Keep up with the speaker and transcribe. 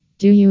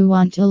Do you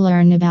want to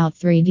learn about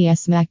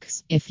 3ds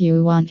Max? If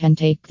you want and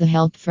take the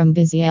help from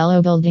Busy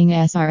Yellow Building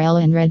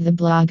SRL and read the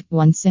blog,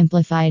 One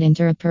Simplified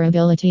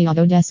Interoperability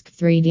Autodesk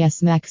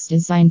 3ds Max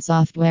design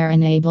software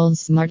enables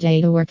smart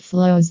data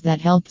workflows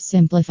that help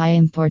simplify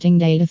importing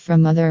data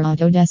from other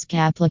Autodesk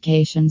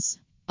applications.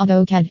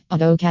 AutoCAD,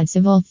 AutoCAD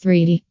Civil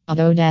 3D,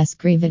 Autodesk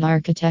Revit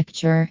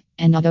Architecture,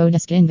 and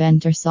Autodesk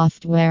Inventor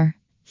software.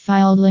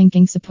 File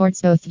linking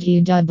supports both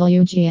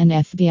DWG and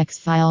FBX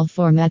file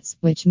formats,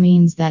 which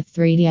means that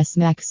 3ds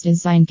Max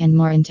Design can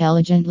more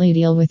intelligently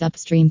deal with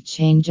upstream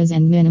changes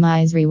and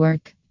minimize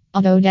rework.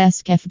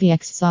 Autodesk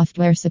FBX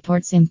software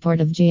supports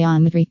import of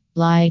geometry,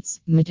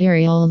 lights,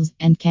 materials,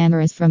 and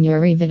cameras from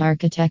your Revit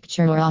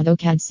architecture or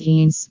AutoCAD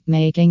scenes,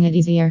 making it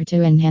easier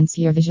to enhance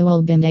your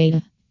visual BIM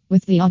data.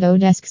 With the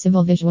Autodesk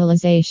Civil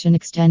Visualization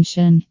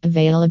extension,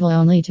 available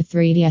only to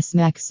 3ds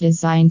Max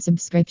Design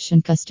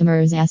subscription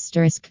customers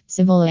 *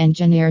 civil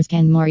engineers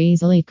can more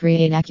easily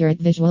create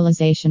accurate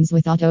visualizations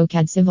with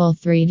AutoCAD Civil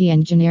 3D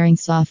engineering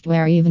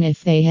software even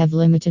if they have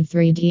limited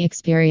 3D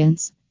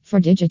experience. For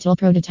digital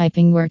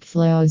prototyping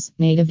workflows,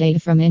 native data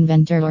from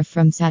Inventor or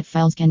from SAT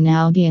files can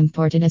now be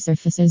imported as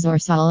surfaces or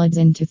solids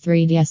into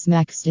 3ds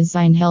Max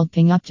Design,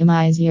 helping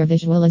optimize your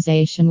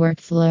visualization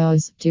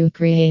workflows.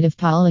 Creative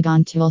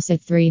Polygon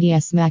Toolset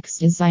 3ds Max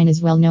Design is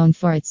well known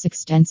for its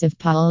extensive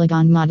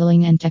polygon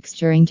modeling and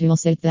texturing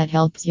toolset that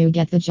helps you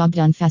get the job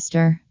done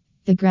faster.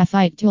 The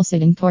Graphite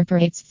toolset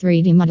incorporates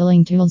 3D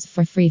modeling tools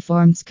for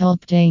freeform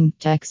sculpting,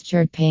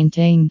 textured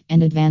painting,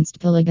 and advanced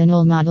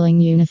polygonal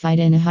modeling unified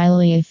in a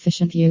highly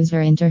efficient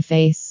user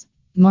interface.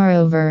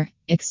 Moreover,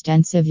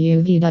 extensive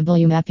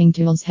UVW mapping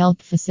tools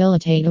help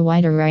facilitate a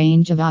wider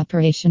range of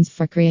operations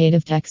for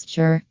creative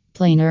texture,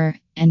 planar,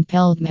 and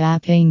pelt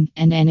mapping,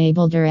 and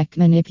enable direct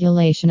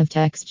manipulation of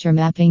texture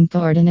mapping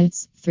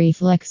coordinates. 3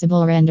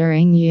 Flexible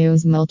rendering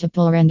use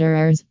multiple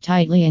renderers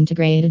tightly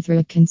integrated through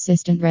a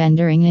consistent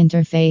rendering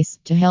interface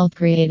to help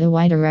create a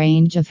wider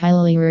range of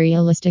highly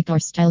realistic or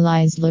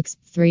stylized looks.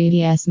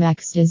 3ds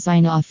Max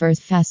Design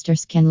offers faster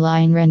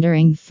scanline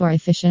rendering for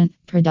efficient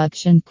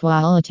production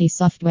quality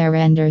software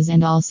renders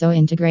and also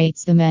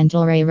integrates the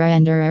Mental Ray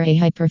Renderer, a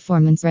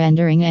high-performance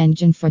rendering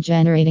engine for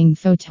generating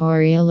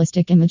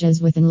photorealistic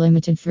images with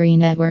unlimited free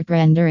network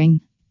rendering.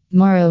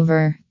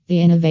 Moreover, the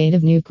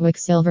innovative new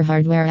Quicksilver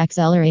hardware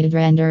accelerated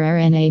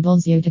renderer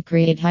enables you to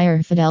create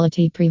higher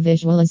fidelity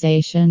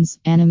pre-visualizations,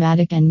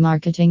 animatic and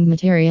marketing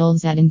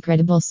materials at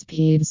incredible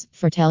speeds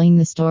for telling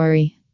the story.